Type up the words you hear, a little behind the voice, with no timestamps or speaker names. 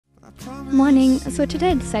Morning. So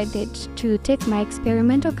today I decided to take my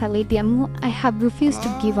experimental caladium I have refused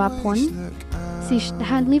to give up on. See, she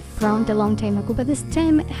had lived around a long time ago, but this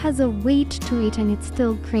time it has a weight to it and it's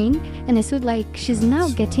still green. And I feel like she's now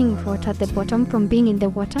getting rot at the bottom from being in the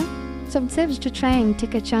water. So I've decided to try and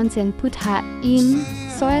take a chance and put her in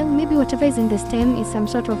soil. Maybe whatever is in the stem is some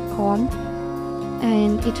sort of corn,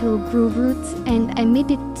 and it will grow roots. And I made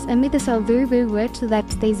the soil very, very wet so that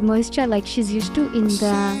there's moisture like she's used to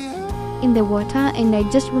in the water, and I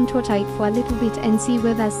just want to water it for a little bit and see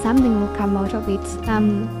whether something will come out of it.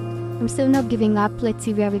 I'm still not giving up. Let's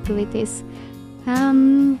see where we go with this.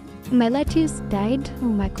 My lettuce died. Oh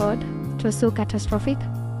my god, it was so catastrophic.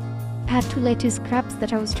 I had 2 lettuce crops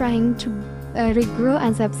that I was trying to regrow,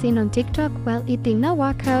 as I've seen on TikTok. Well, it did not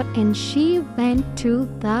work out and she went to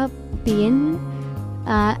the bin.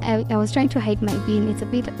 I was trying to hide my bin. It's a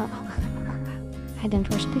bit I hadn't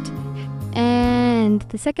washed it. And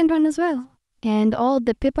the second one as well. And all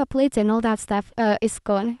the paper plates and all that stuff is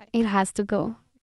gone. It has to go.